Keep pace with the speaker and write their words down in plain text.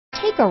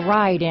Take a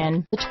ride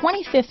in the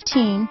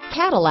 2015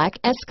 Cadillac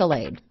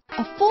Escalade.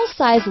 A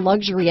full-size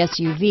luxury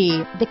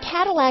SUV, the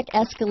Cadillac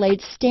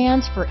Escalade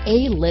stands for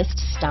A-list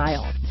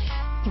style.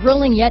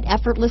 Thrilling yet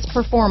effortless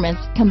performance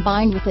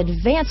combined with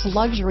advanced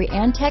luxury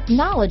and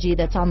technology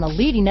that's on the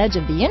leading edge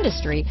of the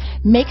industry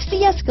makes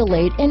the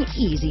Escalade an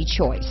easy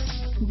choice.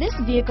 This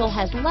vehicle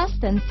has less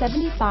than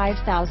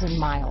 75,000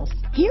 miles.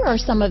 Here are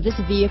some of this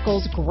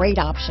vehicle's great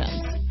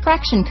options: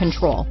 traction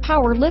control,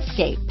 power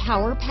liftgate,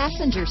 power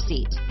passenger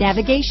seat,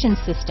 navigation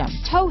system,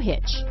 tow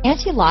hitch,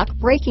 anti-lock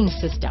braking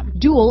system,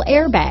 dual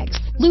airbags,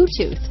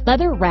 Bluetooth,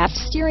 leather-wrapped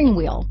steering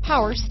wheel,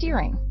 power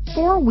steering,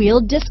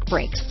 four-wheel disc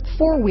brakes,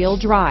 four-wheel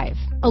drive,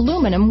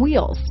 aluminum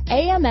wheels,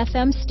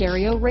 AM/FM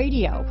stereo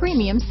radio,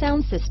 premium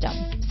sound system,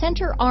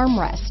 center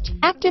armrest,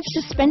 active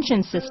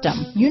suspension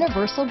system,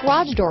 universal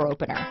garage door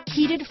opener,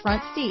 heated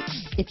front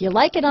seats. If you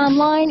like it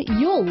online,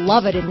 you'll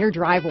love it in your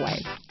driveway.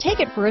 Take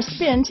it for a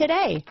spin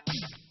today.